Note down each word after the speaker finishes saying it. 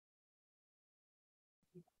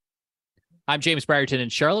I'm James Brierton in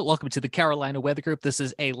Charlotte. Welcome to the Carolina Weather Group. This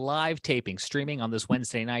is a live taping streaming on this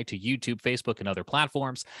Wednesday night to YouTube, Facebook, and other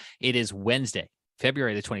platforms. It is Wednesday,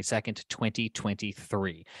 February the 22nd,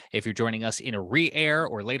 2023. If you're joining us in a re-air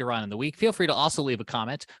or later on in the week, feel free to also leave a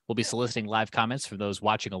comment. We'll be soliciting live comments from those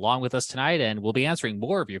watching along with us tonight, and we'll be answering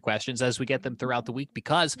more of your questions as we get them throughout the week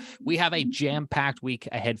because we have a jam-packed week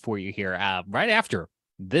ahead for you here. Right after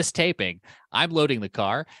this taping, I'm loading the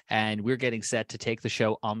car and we're getting set to take the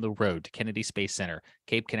show on the road to Kennedy Space Center,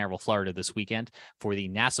 Cape Canaveral, Florida this weekend for the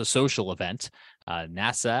NASA social event.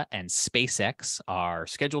 NASA and SpaceX are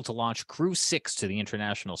scheduled to launch Crew-6 to the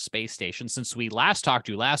International Space Station. Since we last talked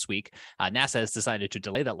to you last week, NASA has decided to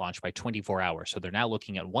delay that launch by 24 hours. So they're now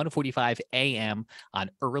looking at 1:45 a.m.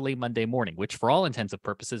 on early Monday morning, which for all intents and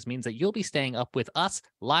purposes means that you'll be staying up with us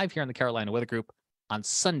live here on the Carolina Weather Group on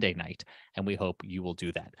Sunday night, and we hope you will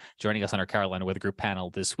do that. Joining us on our Carolina Weather Group panel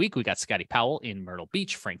this week, we got Scotty Powell in Myrtle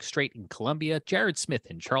Beach, Frank Strait in Columbia, Jared Smith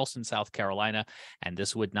in Charleston, South Carolina, and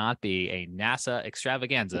this would not be a NASA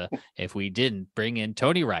extravaganza if we didn't bring in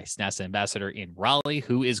Tony Rice, NASA ambassador in Raleigh,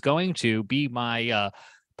 who is going to be my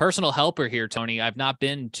personal helper here, Tony. I've not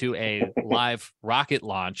been to a live rocket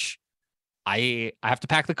launch. I have to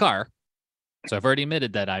pack the car, so I've already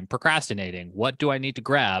admitted that I'm procrastinating. What do I need to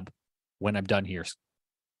grab when I'm done here?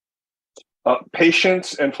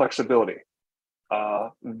 Patience and flexibility.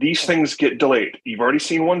 These things get delayed. You've already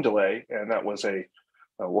seen one delay, and that was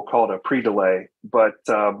we'll call it a pre-delay, but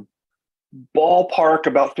ballpark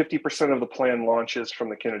about 50% of the planned launches from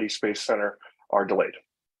the Kennedy Space Center are delayed.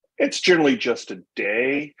 It's generally just a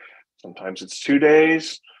day. Sometimes it's 2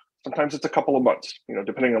 days. Sometimes it's a couple of months,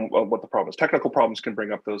 depending on what the problem is. Technical problems can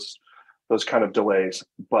bring up those kind of delays,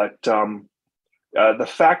 but the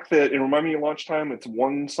fact that, and remind me of launch time, it's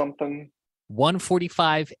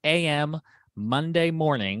 1:45 a.m. Monday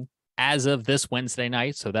morning as of this Wednesday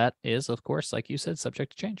night. So that is, of course, like you said,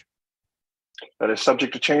 subject to change. That is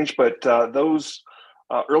subject to change, but those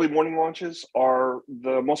early morning launches are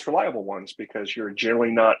the most reliable ones because you're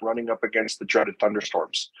generally not running up against the dreaded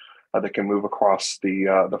thunderstorms that can move across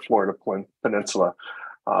the Florida Peninsula.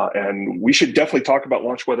 And we should definitely talk about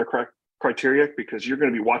launch weather criteria because you're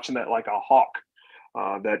going to be watching that like a hawk.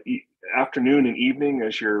 That afternoon and evening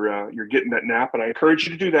as you're getting that nap, and I encourage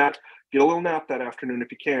you to do that. Get a little nap that afternoon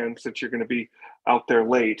if you can, since you're going to be out there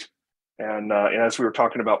late. And as we were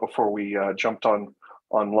talking about before we jumped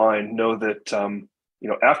online, know that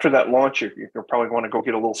after that launch, you'll probably want to go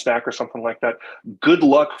get a little snack or something like that. Good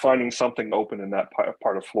luck finding something open in that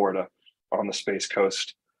part of Florida on the Space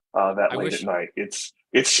Coast late at night. It's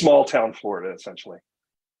small town Florida essentially.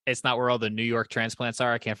 It's not where all the New York transplants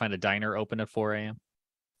are. I can't find a diner open at 4 a.m.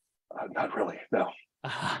 Not really, no.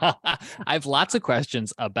 I have lots of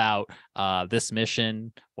questions about this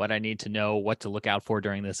mission, what I need to know, what to look out for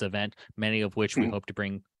during this event, many of which we hope to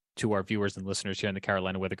bring to our viewers and listeners here in the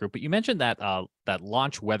Carolina Weather Group. But you mentioned that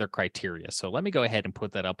launch weather criteria. So let me go ahead and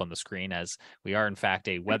put that up on the screen, as we are, in fact,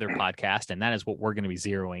 a weather podcast, and that is what we're going to be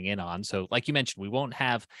zeroing in on. So like you mentioned, we won't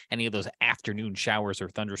have any of those afternoon showers or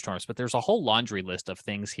thunderstorms, but there's a whole laundry list of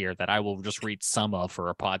things here that I will just read some of for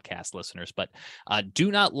our podcast listeners. But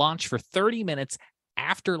do not launch for 30 minutes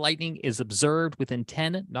after lightning is observed within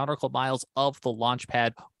 10 nautical miles of the launch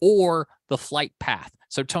pad or the flight path.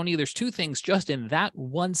 So, Tony, there's two things just in that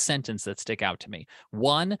one sentence that stick out to me.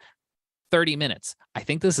 One, 30 minutes. I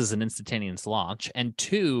think this is an instantaneous launch. And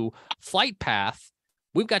two, flight path.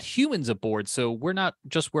 We've got humans aboard, so we're not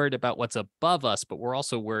just worried about what's above us, but we're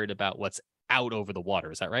also worried about what's out over the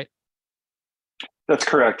water. Is that right? That's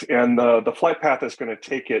correct. And the flight path is going to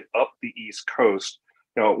take it up the East Coast.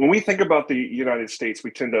 When we think about the United States, a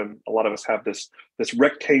lot of us have this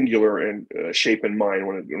rectangular shape in mind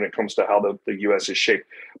when it comes to how the U.S. is shaped,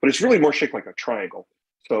 but it's really more shaped like a triangle.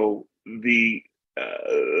 So the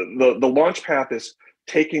launch path is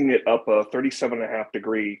taking it up a 37.5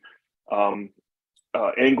 degree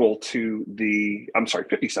angle to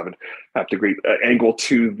 57.5 degree angle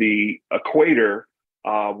to the equator,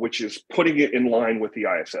 which is putting it in line with the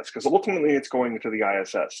ISS, because ultimately it's going into the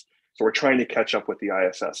ISS. So we're trying to catch up with the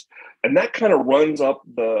ISS, and that kind of runs up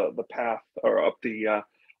the path or up the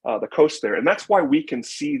coast there, and that's why we can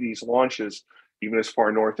see these launches even as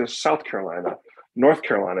far north as South Carolina, North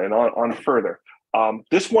Carolina, and on further.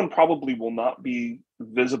 This one probably will not be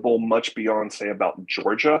visible much beyond, say, about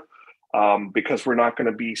Georgia, because we're not going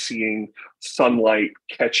to be seeing sunlight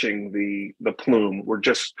catching the plume.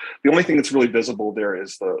 The only thing that's really visible there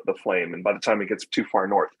is the flame, and by the time it gets too far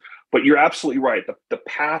north. But you're absolutely right. The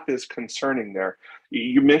path is concerning there.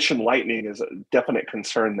 You mentioned lightning is a definite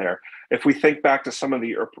concern there. If we think back to some of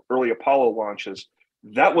the early Apollo launches,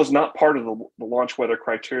 that was not part of the launch weather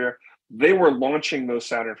criteria. they were launching those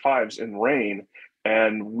Saturn V's in rain,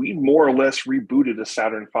 and we more or less rebooted a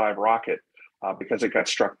Saturn V rocket because it got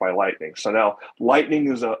struck by lightning. So now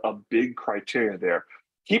lightning is a big criteria there.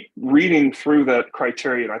 Keep reading through that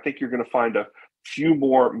criteria, and I think you're going to find a few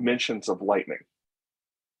more mentions of lightning.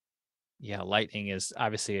 Yeah, lightning is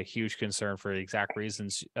obviously a huge concern for the exact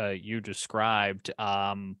reasons you described.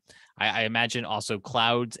 I imagine also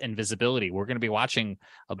clouds and visibility. We're going to be watching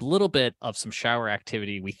a little bit of some shower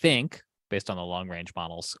activity, we think, based on the long range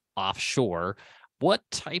models offshore. What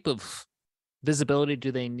type of visibility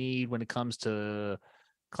do they need when it comes to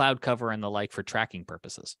cloud cover and the like for tracking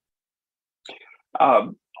purposes?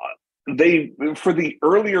 They, for the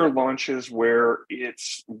earlier launches where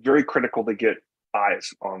it's very critical to get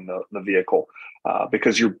eyes on the vehicle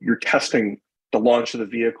because you're testing the launch of the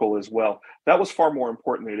vehicle as well. That was far more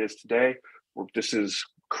important than it is today. This is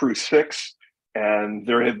Crew-6, and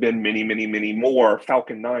there have been many more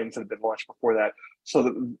Falcon 9s that have been launched before that. So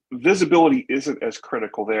the visibility isn't as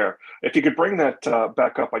critical there. If you could bring that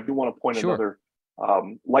back up, I do want to point Sure.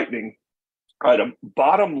 another lightning item.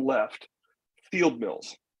 Bottom left, field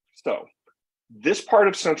mills. So this part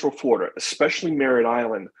of Central Florida, especially Merritt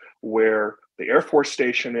Island, where the Air Force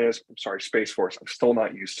Station is, I'm sorry, Space Force, I'm still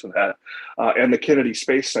not used to that, and the Kennedy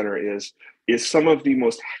Space Center is some of the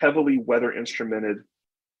most heavily weather instrumented,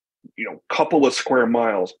 couple of square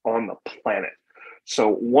miles on the planet. So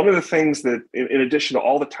one of the things that, in addition to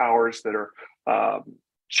all the towers that are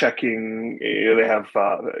checking, they have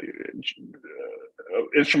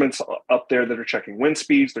instruments up there that are checking wind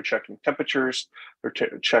speeds, they're checking temperatures,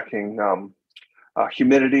 they're checking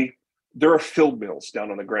humidity. There are field mills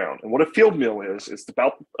down on the ground. And what a field mill is, it's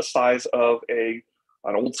about the size of an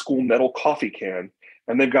old school metal coffee can,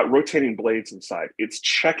 and they've got rotating blades inside. It's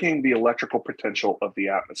checking the electrical potential of the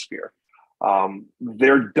atmosphere.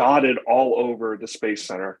 They're dotted all over the Space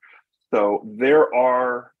Center. So there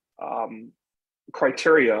are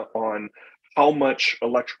criteria on how much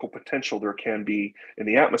electrical potential there can be in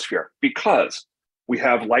the atmosphere, because we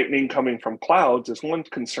have lightning coming from clouds is one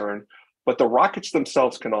concern, but the rockets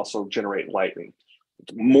themselves can also generate lightning.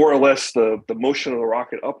 More or less, the motion of the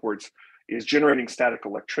rocket upwards is generating static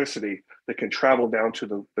electricity that can travel down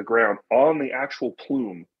to the ground on the actual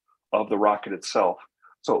plume of the rocket itself.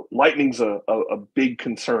 So lightning's a big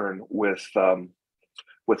concern with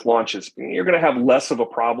launches. You're going to have less of a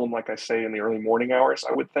problem, like I say, in the early morning hours,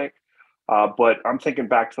 I would think. But I'm thinking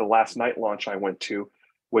back to the last night launch I went to,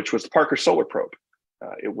 which was the Parker Solar Probe.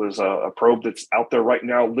 It was a probe that's out there right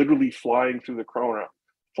now, literally flying through the corona,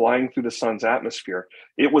 flying through the sun's atmosphere.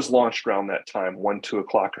 It was launched around that time, 2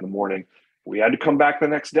 o'clock in the morning. We had to come back the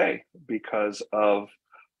next day because of,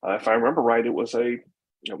 if I remember right, it was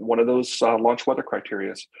one of those launch weather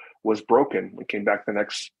criteria was broken. We came back the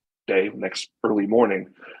next day, next early morning,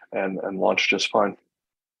 and launched just fine.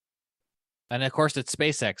 And of course, it's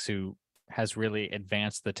SpaceX who has really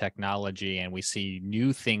advanced the technology, and we see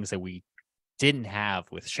new things that we didn't have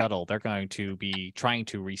with shuttle. They're going to be trying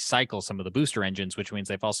to recycle some of the booster engines, which means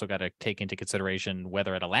they've also got to take into consideration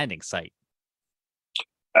weather at a landing site.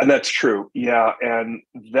 And that's true. Yeah. And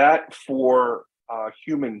that for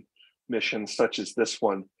human missions such as this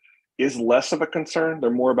one is less of a concern.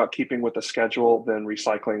 They're more about keeping with the schedule than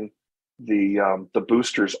recycling the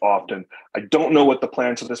boosters often. I don't know what the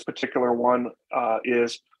plans of this particular one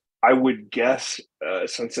is. I would guess,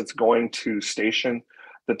 since it's going to station,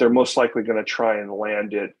 that they're most likely going to try and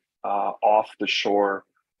land it off the shore,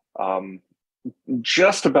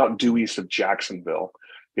 just about due east of Jacksonville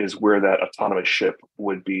is where that autonomous ship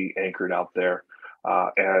would be anchored out there.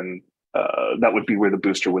 And that would be where the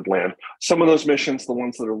booster would land. Some of those missions, the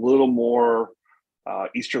ones that are a little more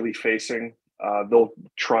easterly facing, they'll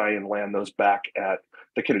try and land those back at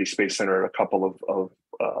the Kennedy Space Center at a couple of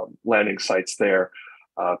landing sites there.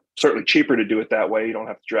 Certainly cheaper to do it that way. You don't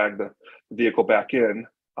have to drag the vehicle back in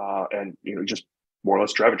and just more or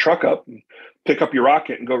less drive a truck up and pick up your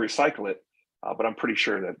rocket and go recycle it. But I'm pretty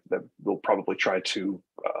sure that they'll probably try to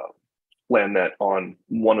land that on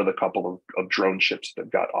one of the couple of drone ships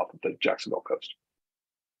that got off of the Jacksonville coast.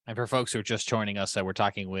 And for folks who are just joining us, we're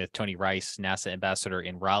talking with Tony Rice, NASA ambassador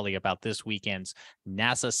in Raleigh, about this weekend's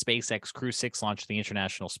NASA SpaceX Crew-6 launch to the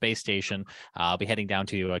International Space Station. I'll be heading down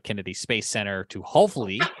to Kennedy Space Center to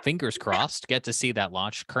hopefully, fingers crossed, get to see that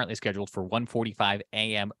launch, currently scheduled for 1:45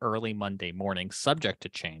 a.m. early Monday morning, subject to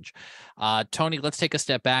change. Tony, let's take a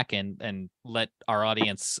step back and let our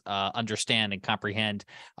audience understand and comprehend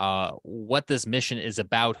what this mission is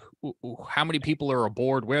about, how many people are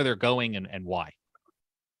aboard, where they're going, and why.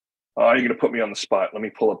 You're going to put me on the spot. Let me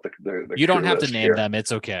pull up the You don't have to name here. them.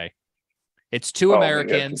 It's okay. It's two Oh,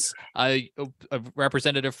 Americans, a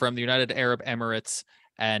representative from the United Arab Emirates,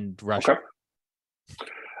 and Russia.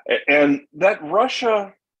 Okay. And that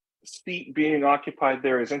Russia seat being occupied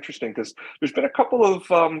there is interesting because there's been a couple of,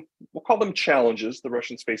 we'll call them challenges, the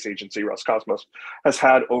Russian Space Agency, Roscosmos, has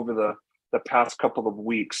had over the past couple of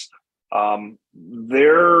weeks.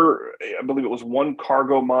 There, I believe it was one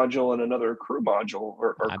cargo module and another crew module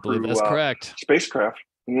or I crew believe that's correct. spacecraft.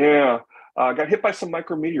 Yeah, got hit by some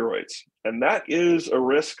micrometeoroids, and that is a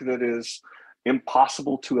risk that is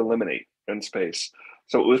impossible to eliminate in space.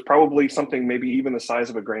 So it was probably something maybe even the size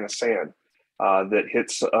of a grain of sand that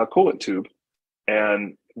hits a coolant tube.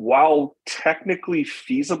 And while technically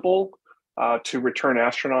feasible to return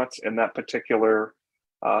astronauts in that particular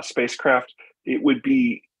spacecraft, it would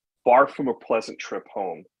be far from a pleasant trip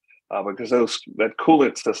home because that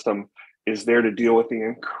coolant system is there to deal with the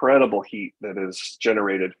incredible heat that is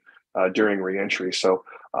generated during reentry. So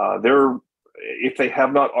if they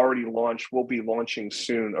have not already launched, we'll be launching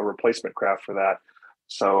soon a replacement craft for that.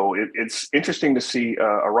 So it's interesting to see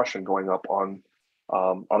a Russian going up on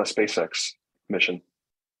a SpaceX mission.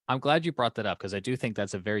 I'm glad you brought that up because I do think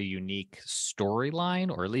that's a very unique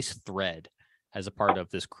storyline, or at least thread, as a part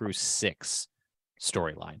of this Crew-6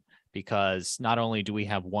 storyline. Because not only do we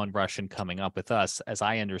have one Russian coming up with us, as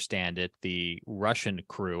I understand it, the Russian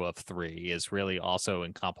crew of 3 is really also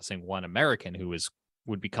encompassing one American who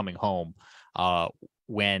would be coming home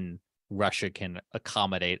when Russia can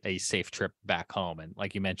accommodate a safe trip back home. And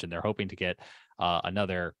like you mentioned, they're hoping to get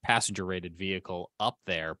another passenger-rated vehicle up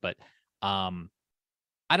there. But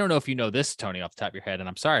I don't know if you know this, Tony, off the top of your head, and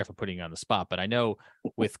I'm sorry for putting you on the spot, but I know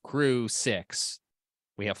with Crew-6,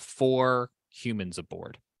 we have 4 humans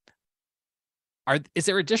aboard. Is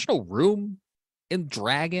there additional room in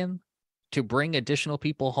Dragon to bring additional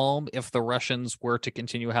people home if the Russians were to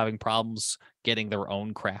continue having problems getting their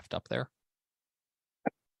own craft up there?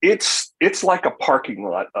 It's like a parking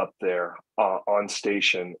lot up there on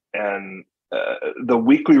station, and the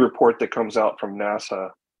weekly report that comes out from NASA,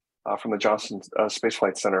 from the Johnson Space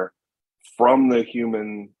Flight Center, from the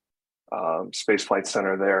human Space Flight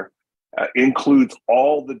Center there, includes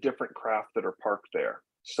all the different craft that are parked there.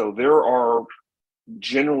 So there are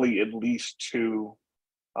generally at least 2,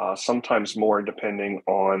 sometimes more, depending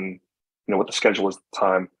on what the schedule is at the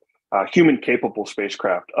time, human capable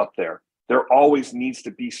spacecraft up there. There always needs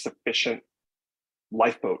to be sufficient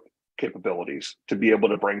lifeboat capabilities to be able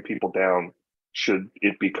to bring people down should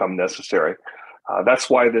it become necessary. That's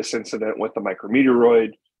why this incident with the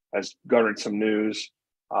micrometeoroid has garnered some news.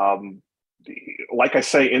 Like I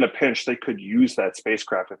say, in a pinch, they could use that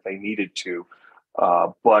spacecraft if they needed to.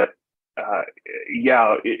 But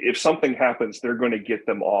if something happens, they're going to get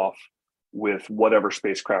them off with whatever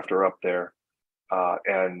spacecraft are up there.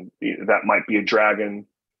 And that might be a Dragon.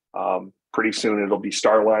 Pretty soon it'll be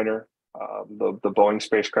Starliner, the Boeing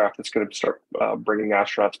spacecraft that's going to start bringing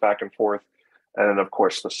astronauts back and forth. And then, of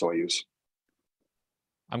course, the Soyuz.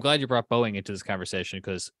 I'm glad you brought Boeing into this conversation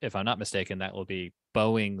because if I'm not mistaken, that will be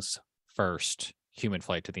Boeing's first human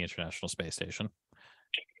flight to the International Space Station.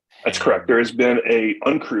 That's correct. There has been a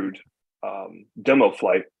uncrewed demo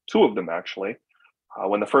flight, 2 of them actually.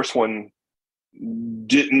 When the first one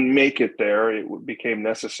didn't make it there, it became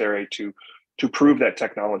necessary to prove that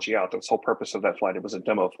technology out. That's the whole purpose of that flight. It was a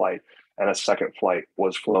demo flight, and a second flight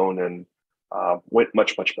was flown and went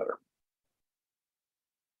much, much better.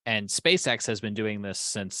 And SpaceX has been doing this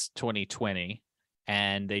since 2020,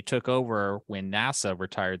 and they took over when NASA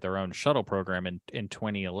retired their own shuttle program in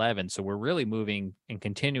 2011. So we're really moving and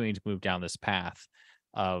continuing to move down this path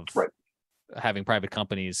of having private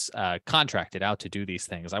companies contracted out to do these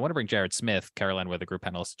things. I want to bring Jared Smith, Carolina Weather Group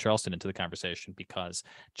panelist at Charleston, into the conversation because,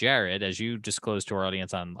 Jared, as you disclosed to our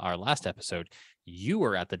audience on our last episode, you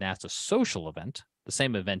were at the NASA social event, the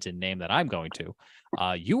same event in name that I'm going to.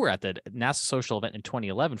 You were at the NASA social event in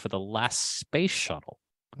 2011 for the last space shuttle.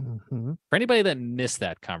 Mm-hmm. For anybody that missed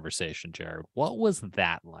that conversation, Jared, what was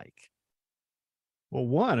that like? Well,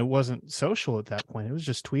 one, it wasn't social at that point. It was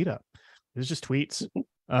just tweet up. It was just tweets.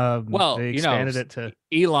 They expanded it to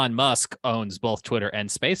Elon Musk owns both Twitter and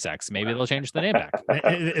SpaceX. Maybe they'll change the name back.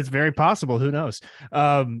 It's very possible. Who knows?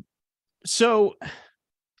 So,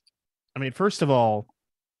 I mean, first of all,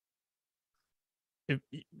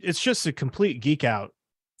 it's just a complete geek out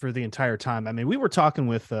for the entire time. I mean, we were talking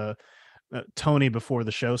with Tony before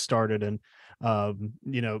the show started, and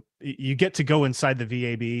you get to go inside the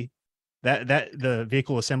VAB, that the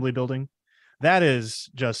vehicle assembly building. That is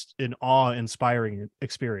just an awe-inspiring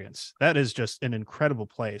experience. That is just an incredible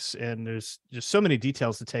place, and there's just so many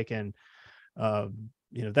details to take in.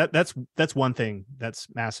 That's one thing that's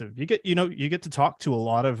massive. You get to talk to a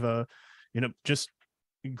lot of just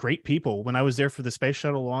great people. When I was there for the space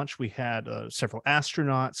shuttle launch, we had several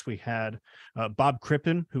astronauts. We had Bob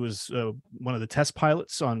Crippen, who was one of the test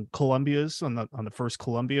pilots on Columbia's on the first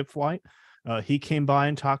Columbia flight. He came by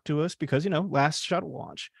and talked to us because last shuttle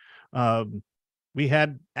launch. We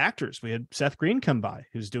had actors. We had Seth Green come by,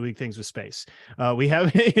 who's doing things with space. We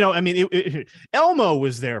have, Elmo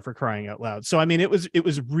was there, for crying out loud. So it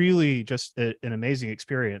was really just an amazing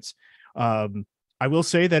experience. I will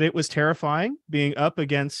say that it was terrifying being up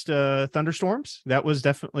against thunderstorms. That was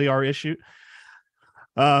definitely our issue.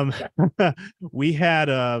 We had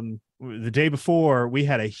the day before, we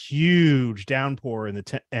had a huge downpour in the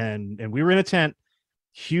tent, and we were in a tent.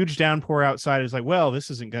 Huge downpour outside. It's like, well,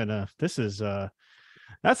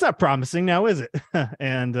 that's not promising now, is it?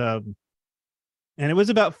 And it was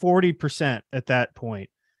about 40% at that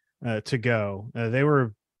point to go.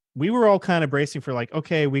 We were all kind of bracing for like,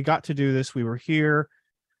 okay, we got to do this. We were here.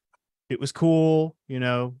 It was cool,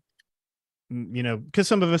 because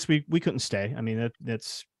some of us, we couldn't stay.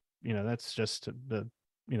 That's just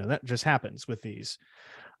that just happens with these.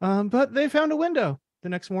 But they found a window the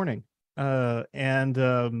next morning. And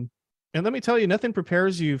let me tell you, nothing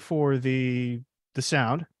prepares you for the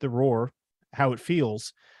sound, the roar, how it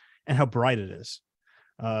feels, and how bright it is.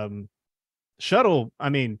 Shuttle,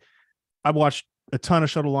 I watched a ton of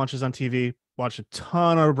shuttle launches on TV, watched a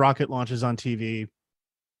ton of rocket launches on TV.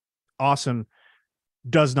 Awesome.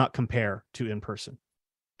 Does not compare to in person.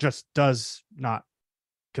 Just does not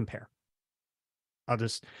compare.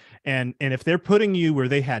 And if they're putting you where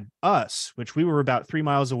they had us, which we were about 3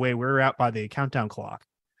 miles away, we were out by the countdown clock.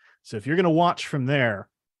 So if you're going to watch from there,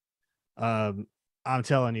 I'm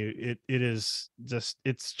telling you, it's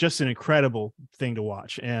just an incredible thing to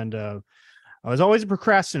watch. And I was always a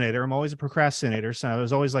procrastinator. I'm always a procrastinator. So I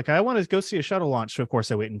was always like, I want to go see a shuttle launch. So of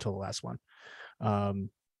course I wait until the last one.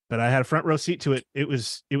 But I had a front row seat to it. It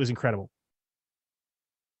was incredible.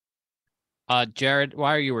 Jared,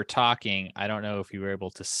 while you were talking, I don't know if you were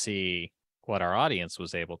able to see what our audience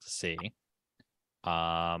was able to see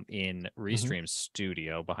in Restream's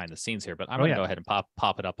studio behind the scenes here, but I'm going to go ahead and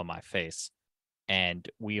pop it up on my face. And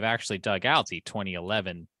we've actually dug out the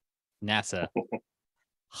 2011 NASA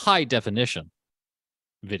high definition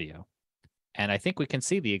video. And I think we can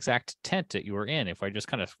see the exact tent that you were in. If I just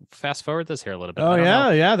kind of fast forward this here a little bit. Oh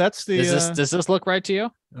yeah. That's the, does this look right to you?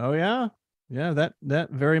 Oh yeah. Yeah. That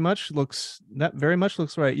very much looks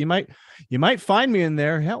right. You might find me in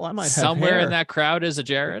there. Hell, I might have somewhere hair. In that crowd is a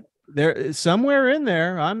Jared. There somewhere in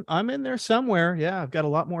there. I'm in there somewhere. Yeah, I've got a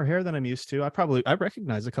lot more hair than I'm used to. I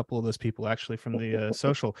recognize a couple of those people actually from the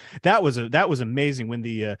social. That was amazing when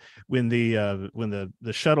the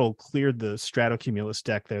shuttle cleared the stratocumulus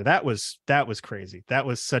deck there. That was crazy. That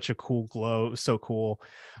was such a cool glow. It was so cool.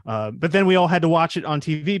 But then we all had to watch it on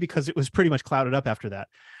TV because it was pretty much clouded up after that.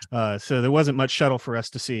 So there wasn't much shuttle for us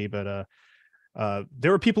to see, but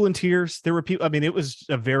there were people in tears. There were people. It was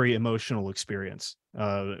a very emotional experience.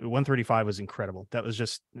 135 was incredible. That was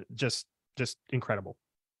just incredible.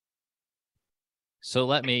 So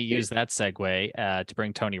let me use that segue to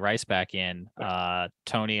bring Tony Rice back in.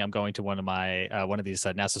 Tony, I'm going to one of these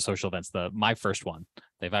NASA social events. My first one.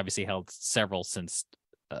 They've obviously held several since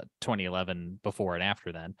 2011, before and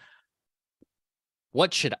after then.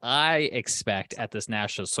 What should I expect at this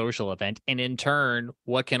national social event? And in turn,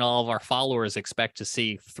 what can all of our followers expect to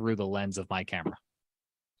see through the lens of my camera?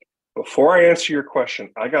 Before I answer your question,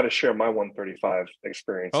 I got to share my 135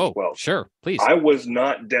 experience as well. Sure, please. I was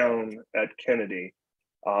not down at Kennedy.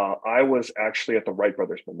 I was actually at the Wright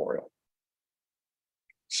Brothers Memorial.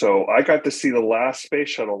 So I got to see the last space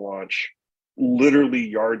shuttle launch literally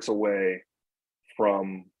yards away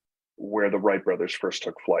from where the Wright Brothers first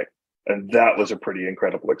took flight. And that was a pretty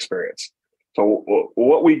incredible experience. So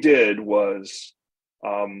what we did was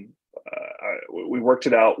we worked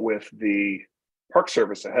it out with the Park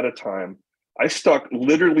Service ahead of time. I stuck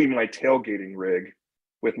literally my tailgating rig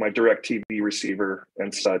with my direct TV receiver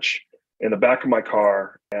and such in the back of my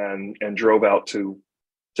car and drove out to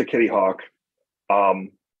Kitty Hawk,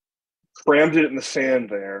 crammed it in the sand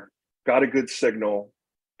there, got a good signal,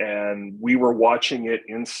 and we were watching it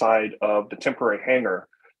inside of the temporary hangar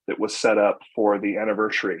that was set up for the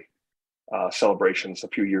anniversary celebrations a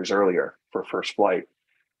few years earlier for first flight.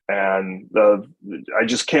 And I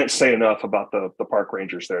just can't say enough about the park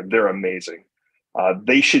rangers there. They're amazing.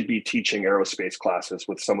 They should be teaching aerospace classes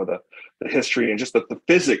with some of the history and just the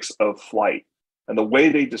physics of flight and the way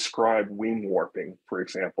they describe wing warping, for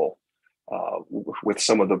example, with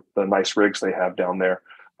some of the nice rigs they have down there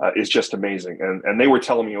is just amazing. And they were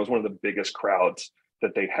telling me it was one of the biggest crowds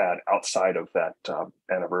that they had outside of that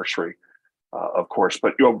anniversary. of course.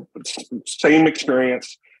 But same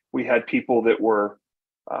experience. We had people that were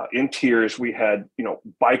in tears. We had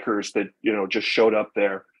bikers that just showed up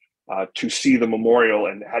there to see the memorial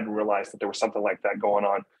and hadn't realized that there was something like that going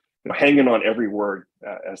on. Hanging on every word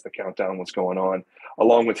as the countdown was going on,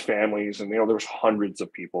 along with families, and there was hundreds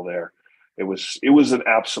of people there. It was an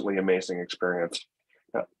absolutely amazing experience.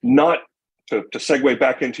 Not to segue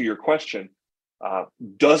back into your question,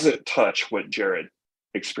 doesn't touch what Jared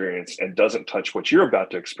experienced and doesn't touch what you're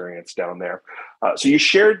about to experience down there. So you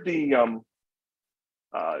shared the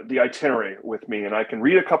itinerary with me, and I can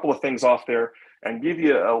read a couple of things off there and give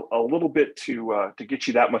you a little bit to get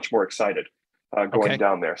you that much more excited going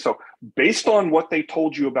down there. So based on what they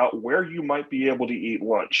told you about where you might be able to eat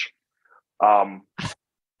lunch,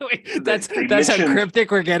 wait, that's how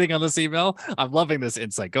cryptic we're getting on this email. I'm loving this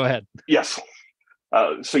insight. Go ahead. Yes.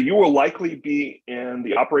 So you will likely be in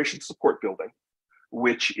the operations support building,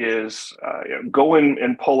 which is go in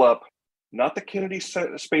and pull up not the Kennedy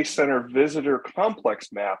Space Center visitor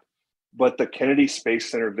complex map, but the Kennedy Space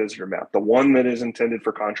Center visitor map, the one that is intended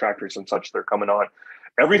for contractors and such that are coming on.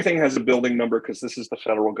 Everything has a building number because this is the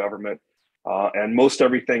federal government, and most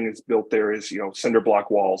everything is built there is cinder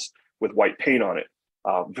block walls with white paint on it,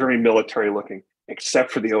 very military looking,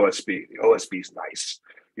 except for the OSB. The OSB is nice.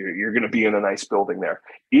 You're going to be in a nice building there.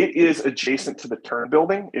 It is adjacent to the turn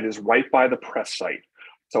building. It is right by the press site.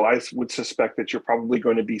 So I would suspect that you're probably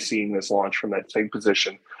going to be seeing this launch from that same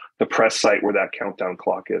position, the press site where that countdown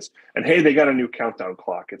clock is. And hey, they got a new countdown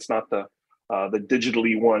clock. It's not the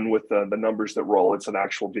digitally one with the numbers that roll. It's an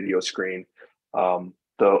actual video screen.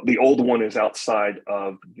 The old one is outside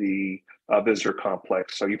of the visitor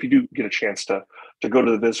complex. So if you do get a chance to go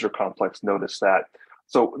to the visitor complex, notice that.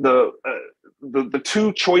 So the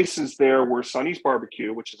two choices there were Sonny's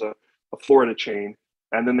Barbecue, which is a Florida chain,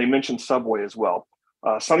 and then they mentioned Subway as well.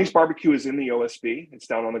 Sonny's Barbecue is in the OSB. It's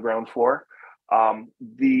down on the ground floor.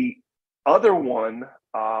 The other one,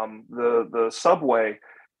 the Subway,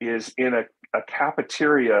 is in a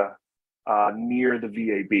cafeteria near the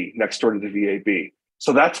VAB, next door to the VAB.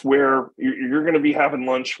 So that's where you're going to be having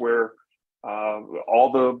lunch, where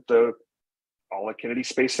all the Kennedy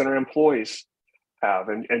Space Center employees have.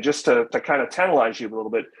 And just to kind of tantalize you a little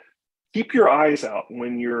bit, keep your eyes out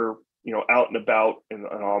when you're out and about, and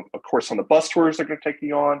of course on the bus tours they're going to take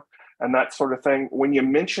you on and that sort of thing. When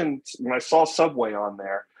I saw Subway on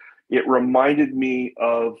there, it reminded me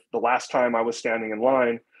of the last time I was standing in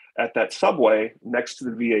line at that Subway next to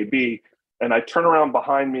the VAB, and I turn around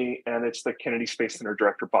behind me and it's the Kennedy Space Center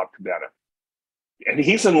director, Bob Cabana. And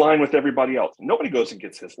he's in line with everybody else. Nobody goes and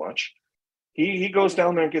gets his lunch. He goes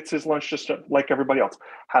down there and gets his lunch just like everybody else.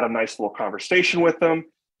 Had a nice little conversation with them.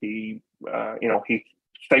 He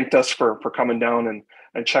thanked us for coming down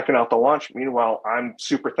and checking out the launch. Meanwhile, I'm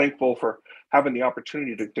super thankful for having the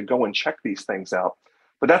opportunity to go and check these things out.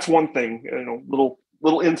 But that's one thing,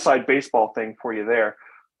 little inside baseball thing for you there.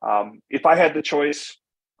 If I had the choice,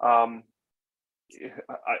 I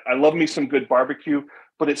love me some good barbecue,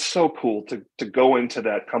 but it's so cool to go into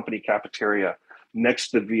that company cafeteria next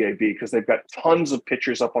to the VAB, because they've got tons of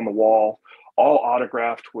pictures up on the wall, all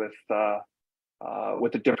autographed with the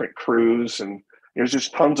different crews, and there's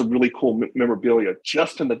just tons of really cool memorabilia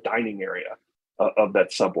just in the dining area of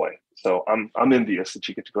that Subway. So I'm envious that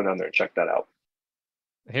you get to go down there and check that out.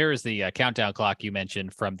 Here is the countdown clock you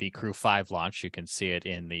mentioned from the Crew-5 launch. You can see it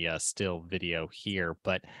in the still video here.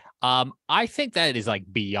 But I think that is like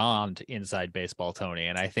beyond inside baseball, Tony,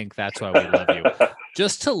 and I think that's why we love you.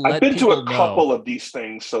 Just to let I've been to a know, couple of these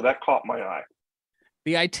things, so that caught my eye.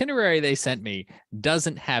 The itinerary they sent me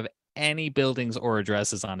doesn't have any buildings or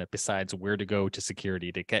addresses on it besides where to go to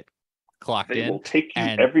security to get clocked in. They will take you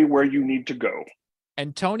everywhere you need to go.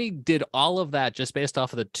 And Tony did all of that just based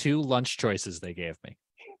off of the 2 lunch choices they gave me.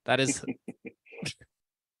 That is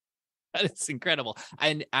that is incredible.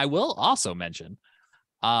 And I will also mention,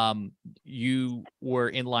 you were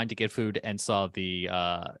in line to get food and saw the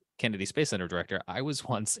Kennedy Space Center director. I was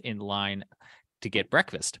once in line to get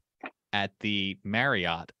breakfast at the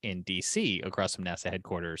Marriott in DC across from NASA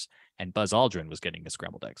headquarters, and Buzz Aldrin was getting his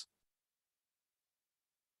scrambled eggs.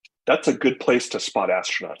 That's a good place to spot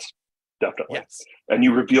astronauts. Definitely. Yes. And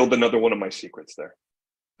you revealed another one of my secrets there.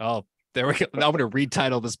 Oh, there we go. Now I'm going to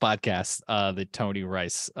retitle this podcast, the Tony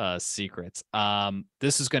Rice Secrets.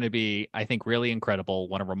 This is going to be, I think, really incredible.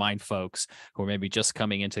 Want to remind folks who are maybe just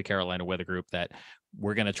coming into Carolina Weather Group that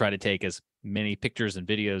we're going to try to take as many pictures and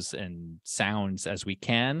videos and sounds as we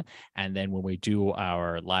can. And then when we do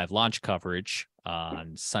our live launch coverage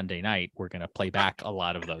on Sunday night, we're going to play back a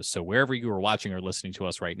lot of those. So wherever you are watching or listening to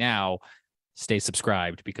us right now, stay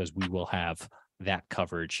subscribed, because we will have that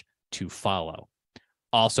coverage to follow.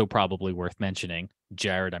 Also probably worth mentioning,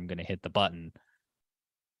 Jared, I'm going to hit the button,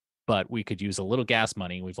 but we could use a little gas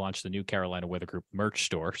money. We've launched the new Carolina Weather Group merch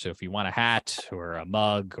store. So if you want a hat or a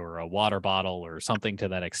mug or a water bottle or something to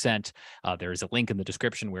that extent, there is a link in the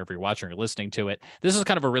description wherever you're watching or listening to it. This is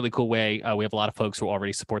kind of a really cool way. We have a lot of folks who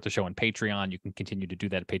already support the show on Patreon. You can continue to do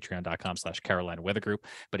that at patreon.com/Carolina Weather Group.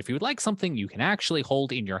 But if you would like something you can actually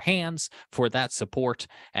hold in your hands for that support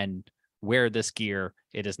and wear this gear,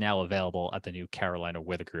 it is now available at the new Carolina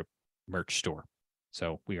Weather Group merch store.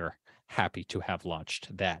 So we are happy to have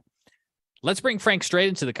launched that. Let's bring Frank straight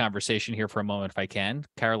into the conversation here for a moment, if I can.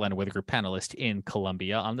 Carolina Weather Group panelist in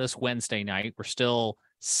Columbia on this Wednesday night. We're still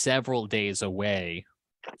several days away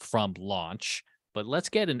from launch, but let's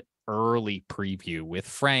get an early preview with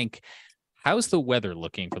Frank. How's the weather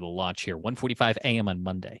looking for the launch here? 1:45 a.m. on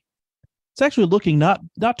Monday. It's actually looking not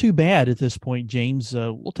too bad at this point, James.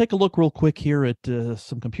 We'll take a look real quick here at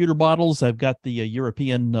some computer models. I've got the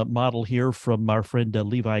European model here from our friend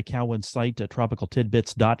Levi Cowan's site,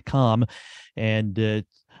 tropicaltidbits.com. And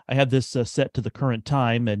I have this set to the current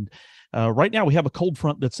time. And right now we have a cold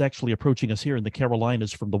front that's actually approaching us here in the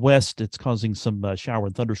Carolinas from the west. It's causing some shower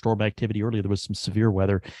and thunderstorm activity. Earlier, there was some severe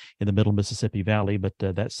weather in the middle Mississippi Valley, but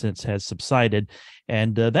that since has subsided.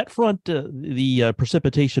 And that front, the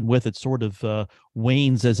precipitation with it sort of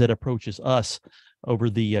wanes as it approaches us over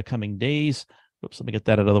the coming days. Oops, let me get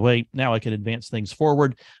that out of the way. Now I can advance things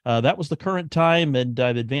forward. That was the current time, and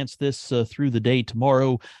I've advanced this through the day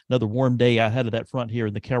tomorrow. Another warm day ahead of that front here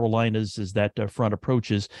in the Carolinas as that front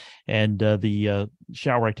approaches, and the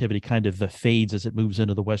shower activity kind of fades as it moves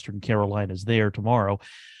into the western Carolinas there tomorrow.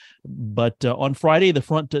 But on Friday, the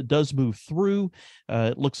front does move through.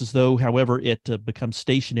 It looks as though, however, it becomes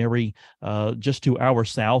stationary just to our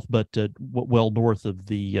south, but well north of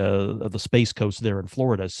the Space Coast there in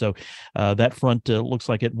Florida. So that front looks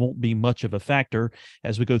like it won't be much of a factor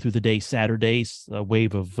as we go through the day. Saturday, a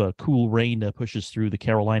wave of cool rain pushes through the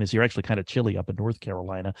Carolinas. Here, actually kind of chilly up in North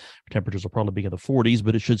Carolina. Temperatures will probably be in the 40s,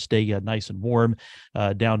 but it should stay nice and warm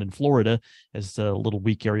down in Florida as a little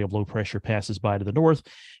weak area of low pressure passes by to the north.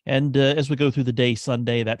 And as we go through the day,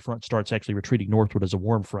 Sunday, that front starts actually retreating northward as a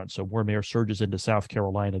warm front. So warm air surges into South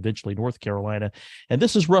Carolina, eventually North Carolina. And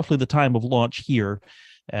this is roughly the time of launch here.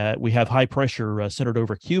 We have high pressure centered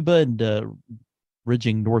over Cuba and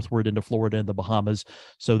ridging northward into Florida and the Bahamas.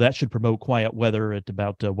 So that should promote quiet weather at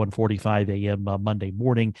about 1:45 a.m. Monday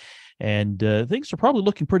morning. And things are probably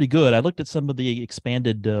looking pretty good. I looked at some of the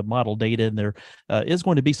expanded model data, and there is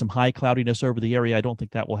going to be some high cloudiness over the area. I don't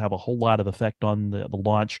think that will have a whole lot of effect on the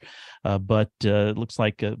launch, but it looks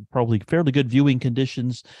like probably fairly good viewing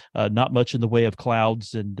conditions, not much in the way of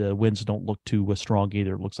clouds, and winds don't look too strong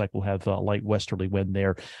either. It looks like we'll have a light westerly wind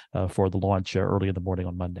there for the launch early in the morning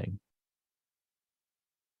on Monday.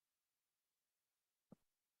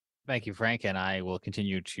 Thank you, Frank, and I will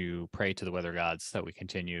continue to pray to the weather gods that we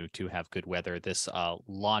continue to have good weather. This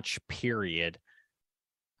launch period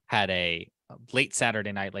had a late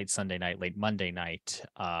Saturday night, late Sunday night, late Monday night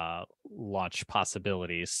launch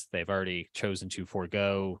possibilities. They've already chosen to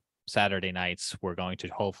forego Saturday nights. We're going to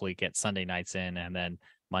hopefully get Sunday nights in, and then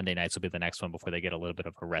Monday nights will be the next one before they get a little bit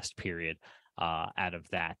of a rest period out of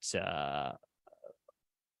that.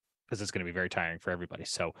 Because it's going to be very tiring for everybody.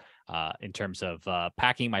 So in terms of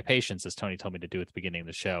packing my patience, as Tony told me to do at the beginning of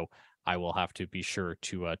the show, I will have to be sure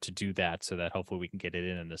to do that so that hopefully we can get it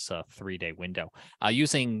in this 3-day window.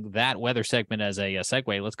 Using that weather segment as a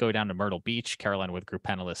segue, let's go down to Myrtle Beach. Carolina Weather Group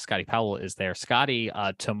panelist Scotty Powell is there. Scotty,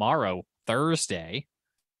 tomorrow, Thursday,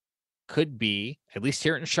 could be, at least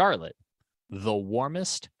here in Charlotte, the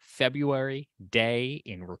warmest February day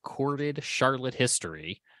in recorded Charlotte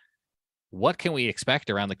history. What can we expect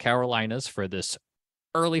around the Carolinas for this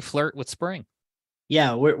early flirt with spring?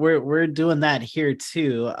 Yeah, we're doing that here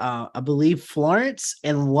too. I believe Florence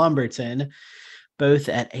and Lumberton, both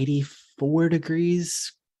at 84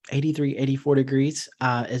 degrees, 83, 84 degrees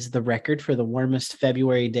is the record for the warmest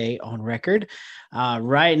February day on record.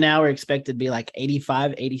 Right now, we're expected to be like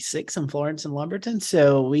 85, 86 in Florence and Lumberton.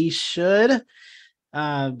 So we should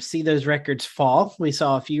see those records fall. We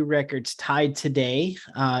saw a few records tied today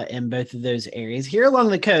in both of those areas. Here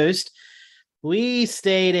along the coast, we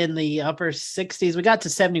stayed in the upper 60s. We got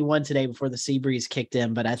to 71 today before the sea breeze kicked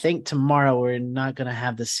in, but I think tomorrow we're not going to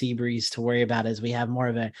have the sea breeze to worry about as we have more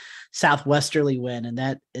of a southwesterly wind, and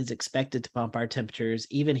that is expected to bump our temperatures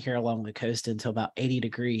even here along the coast until about 80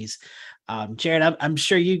 degrees. Jared, I'm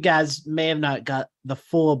sure you guys may have not got the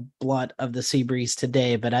full blunt of the sea breeze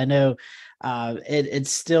today, but I know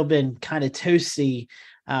it's still been kind of toasty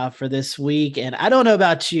for this week. And I don't know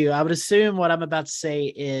about you. I would assume what I'm about to say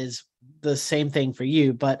is the same thing for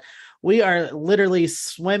you, but we are literally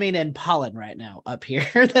swimming in pollen right now up here.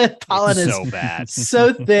 The pollen It's is so bad.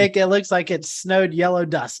 so thick, it looks like it snowed yellow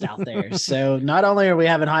dust out there. So not only are we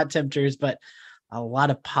having hot temperatures, but a lot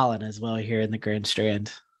of pollen as well here in the Grand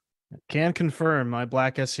Strand. Can confirm my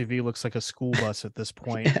black SUV looks like a school bus at this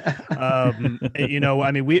point. You know,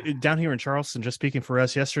 I mean, we down here in Charleston, just speaking for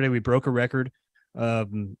us, yesterday we broke a record.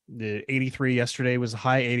 The 83 yesterday was a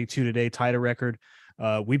high, 82 today, tied a record.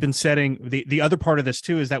 We've been setting the other part of this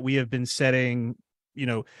too is that we have been setting, you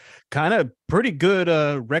know, kind of pretty good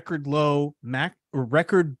record low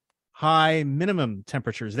record high minimum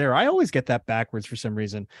temperatures there. I always get that backwards for some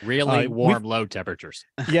reason. Really warm, low temperatures.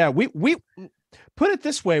 Yeah, we put it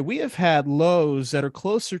this way, we have had lows that are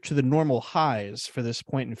closer to the normal highs for this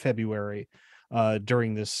point in February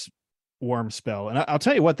during this warm spell. And I'll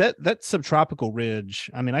tell you what, that subtropical ridge,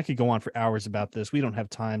 I mean, I could go on for hours about this. We don't have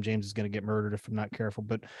time. James is going to get murdered if I'm not careful.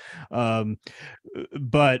 But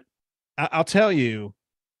I'll tell you,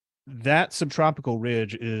 that subtropical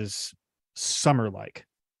ridge is summer-like,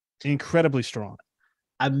 incredibly strong.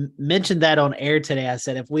 I mentioned that on air today. I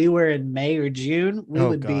said if we were in May or June, we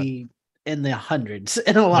would be in the hundreds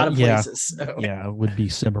in a lot of places. So. Yeah, it would be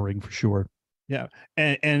simmering for sure. Yeah,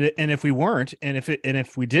 and if we weren't, and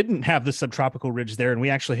if we didn't have the subtropical ridge there, and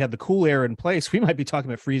we actually had the cool air in place, we might be talking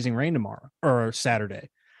about freezing rain tomorrow or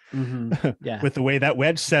Saturday. Mm-hmm. Yeah, with the way that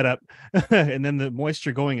wedge set up, and then the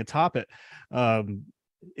moisture going atop it.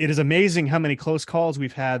 It is amazing how many close calls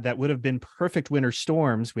we've had that would have been perfect winter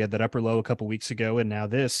storms. We had that upper low a couple weeks ago, and now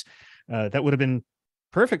this that would have been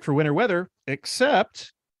perfect for winter weather,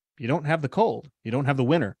 except you don't have the cold, you don't have the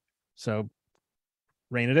winter, so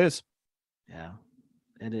rain it is. Yeah,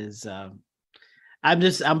 it is.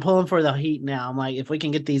 I'm pulling for the heat now. I'm like, if we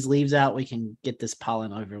can get these leaves out, we can get this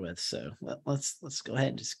pollen over with. So let's go ahead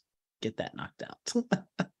and just get that knocked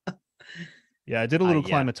out. Yeah, I did a little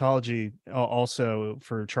climatology also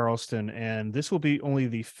for Charleston, and this will be only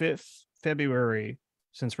the 5th February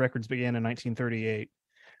since records began in 1938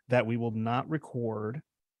 that we will not record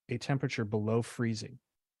a temperature below freezing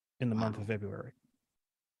in the month of February.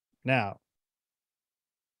 Now,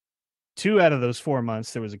 2 out of those 4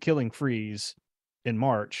 months, there was a killing freeze in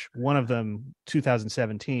March. One of them,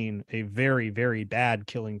 2017, a very, very bad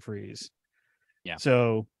killing freeze. Yeah.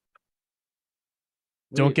 So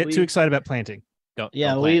don't get too excited about planting. Don't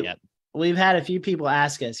plant yet. We've had a few people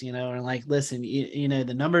ask us, and like, listen, you know,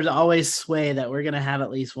 the numbers always sway that we're going to have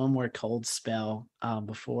at least one more cold spell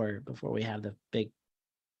before we have the big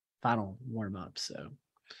final warm up. So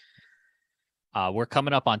we're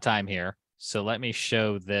coming up on time here. So let me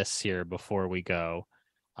show this here before we go.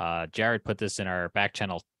 Jared put this in our back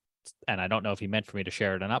channel, and I don't know if he meant for me to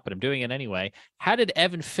share it or not, but I'm doing it anyway. How did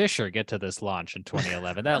Evan Fisher get to this launch in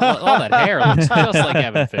 2011? All that hair looks just like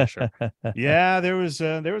Evan Fisher. Yeah, there was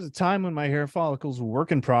a time when my hair follicles were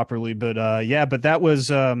working properly, but but that was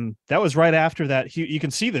right after that. You can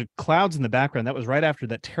see the clouds in the background. That was right after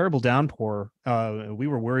that terrible downpour. We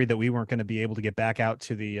were worried that we weren't going to be able to get back out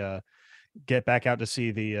to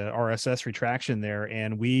see the RSS retraction there,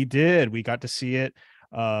 and we did. We got to see it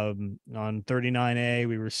on 39A.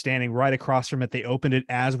 We were standing right across from it. They opened it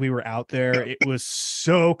as we were out there. It was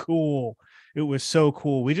so cool.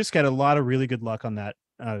 We just got a lot of really good luck on that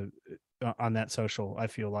social. I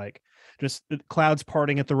feel like just the clouds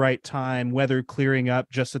parting at the right time, weather clearing up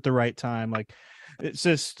just at the right time. Like, it's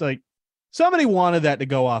just like somebody wanted that to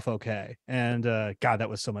go off okay, and God, that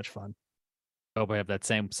was so much fun. Hope I have that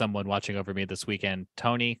same someone watching over me this weekend.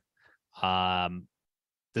 Tony,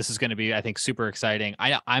 this is going to be, I think, super exciting.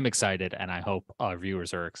 I'm excited, and I hope our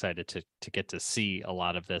viewers are excited to get to see a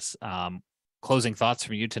lot of this. Closing thoughts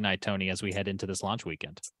from you tonight, Tony, as we head into this launch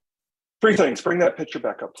weekend. 3 things. Bring that picture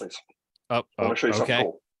back up, please. I want to show you something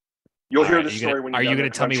cool. You'll hear the story when you're. Are you going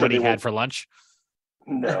to tell me what he had for lunch?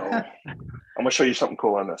 No. I'm going to show you something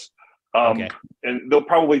cool on this. Okay. And they'll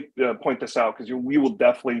probably point this out because we will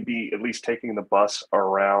definitely be at least taking the bus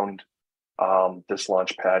around this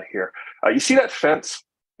launch pad here. You see that fence?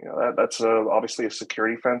 You know, that's obviously a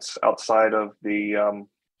security fence outside of the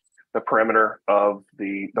perimeter of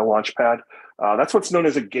the launch pad. That's what's known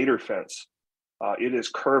as a gator fence. It is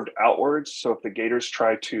curved outwards, so if the gators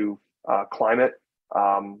try to climb it,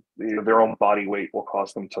 their own body weight will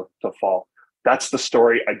cause them to fall. That's the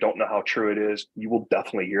story. I don't know how true it is. You will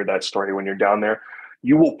definitely hear that story when you're down there.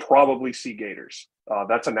 You will probably see gators.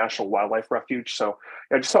 That's a national wildlife refuge. So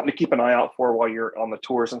just something to keep an eye out for while you're on the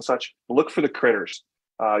tours and such. Look for the critters.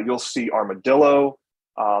 You'll see armadillo.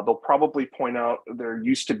 They'll probably point out there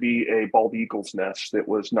used to be a bald eagle's nest that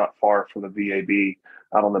was not far from the VAB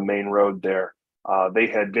out on the main road there. They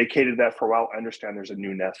had vacated that for a while. I understand there's a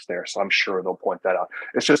new nest there, so I'm sure they'll point that out.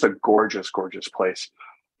 It's just a gorgeous, gorgeous place.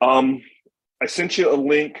 I sent you a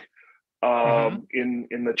link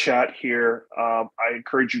in the chat here. I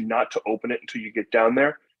encourage you not to open it until you get down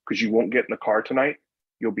there, because you won't get in the car tonight.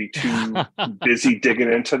 You'll be too busy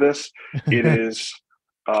digging into this. It is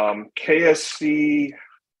KSC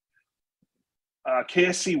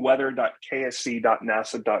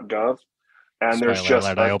kscweather.ksc.nasa.gov, and there's Spoiler just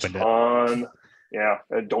alert, a I opened ton. Yeah,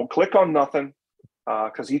 don't click on nothing,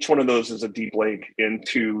 because each one of those is a deep link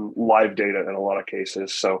into live data in a lot of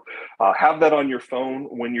cases. So have that on your phone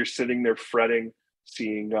when you're sitting there fretting,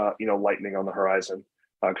 seeing lightning on the horizon,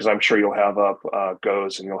 because I'm sure you'll have up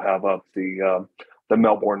GOES, and you'll have up the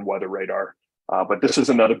Melbourne weather radar. But this is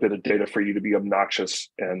another bit of data for you to be obnoxious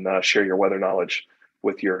and share your weather knowledge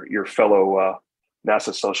with your fellow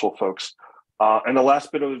NASA social folks. And the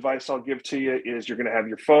last bit of advice I'll give to you is you're going to have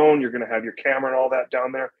your phone, you're going to have your camera and all that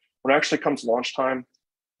down there. When it actually comes launch time,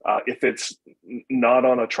 if it's not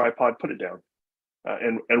on a tripod, put it down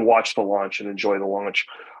and watch the launch and enjoy the launch.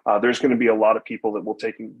 There's going to be a lot of people that will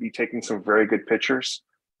be taking some very good pictures.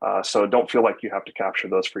 So don't feel like you have to capture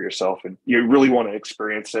those for yourself. And you really want to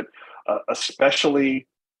experience it, especially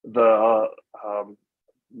the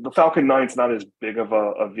Falcon 9 is not as big of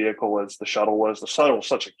a vehicle as the shuttle was. The shuttle is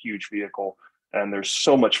such a huge vehicle, and there's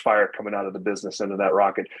so much fire coming out of the business end of that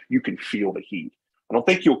rocket. You can feel the heat. I don't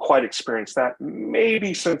think you'll quite experience that,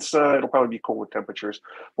 maybe since it'll probably be cool with temperatures.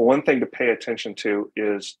 But one thing to pay attention to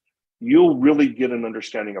is you'll really get an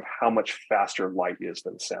understanding of how much faster light is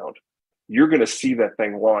than sound. You're going to see that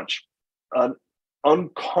thing launch an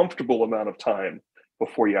uncomfortable amount of time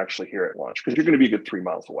before you actually hear it launch, because you're going to be a good 3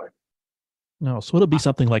 miles away. No, so it'll be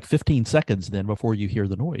something like 15 seconds then before you hear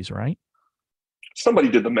the noise, right? Somebody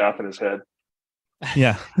did the math in his head.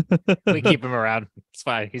 Yeah. We keep him around. It's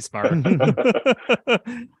fine. He's smart.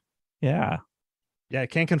 Yeah. Yeah, I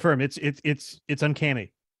can confirm. It's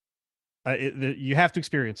uncanny. You have to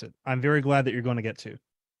experience it. I'm very glad that you're going to get to.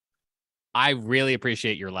 I really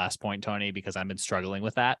appreciate your last point, Tony, because I've been struggling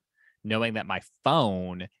with that, knowing that my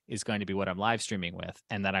phone is going to be what I'm live streaming with,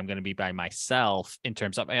 and that I'm going to be by myself in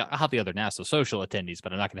terms of, I'll have the other NASA social attendees,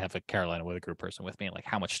 but I'm not going to have a Carolina Weather Group person with me. Like,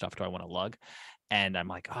 how much stuff do I want to lug? And I'm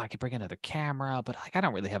like, I could bring another camera, but like, I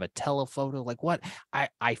don't really have a telephoto. Like, what?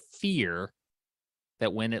 I fear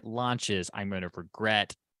that when it launches, I'm going to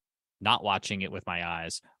regret not watching it with my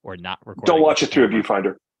eyes or not recording. Don't watch it through a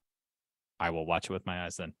viewfinder. I will watch it with my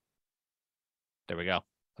eyes then. There we go.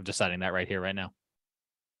 I'm deciding that right here, right now.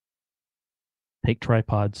 Take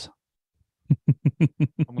tripods.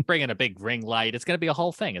 I'm bringing a big ring light. It's going to be a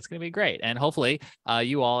whole thing. It's going to be great. And hopefully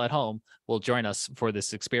you all at home will join us for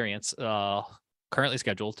this experience, currently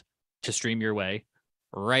scheduled to stream your way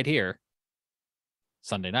right here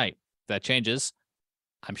Sunday night. If that changes,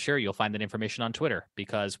 I'm sure you'll find that information on Twitter,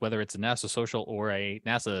 because whether it's a NASA social or a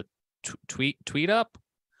NASA tweet up,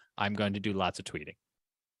 I'm going to do lots of tweeting.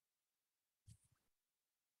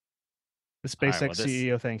 The SpaceX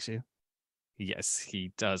CEO thanks you. Yes,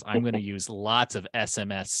 he does. I'm going to use lots of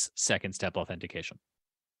SMS second step authentication.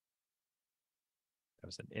 That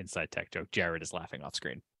was an inside tech joke. Jared is laughing off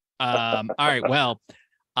screen. All right. Well,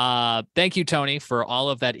 thank you, Tony, for all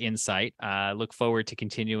of that insight. Look forward to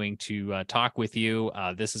continuing to talk with you.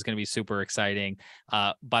 This is going to be super exciting.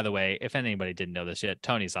 By the way, if anybody didn't know this yet,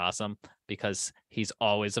 Tony's awesome because he's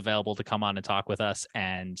always available to come on and talk with us.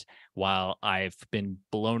 And while I've been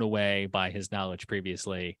blown away by his knowledge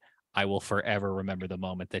previously, I will forever remember the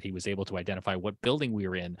moment that he was able to identify what building we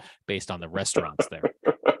were in based on the restaurants there.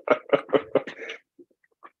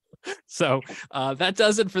 So that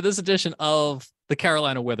does it for this edition of the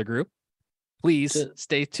Carolina Weather Group. Please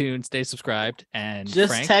stay tuned, stay subscribed, and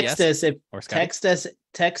just Frank, text yes? us if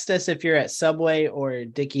text us if you're at Subway or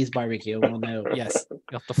Dickie's Barbecue. We'll know. Yes,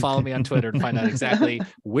 you'll have to follow me on Twitter to find out exactly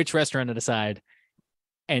which restaurant to decide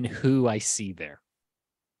and who I see there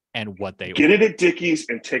and what they get it at Dickie's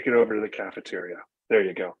and take it over to the cafeteria. There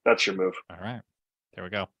you go. That's your move. All right, there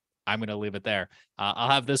we go. I'm going to leave it there.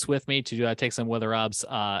 I'll have this with me to take some weather obs,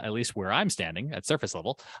 at least where I'm standing at surface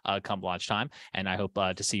level, come launch time. And I hope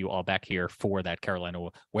to see you all back here for that Carolina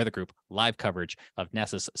Weather Group live coverage of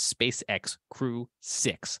NASA's SpaceX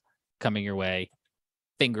Crew-6 coming your way.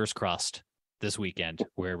 Fingers crossed this weekend,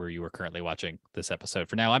 wherever you are currently watching this episode.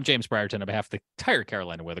 For now, I'm James Brierton on behalf of the entire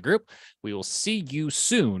Carolina Weather Group. We will see you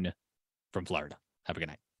soon from Florida. Have a good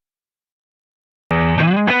night.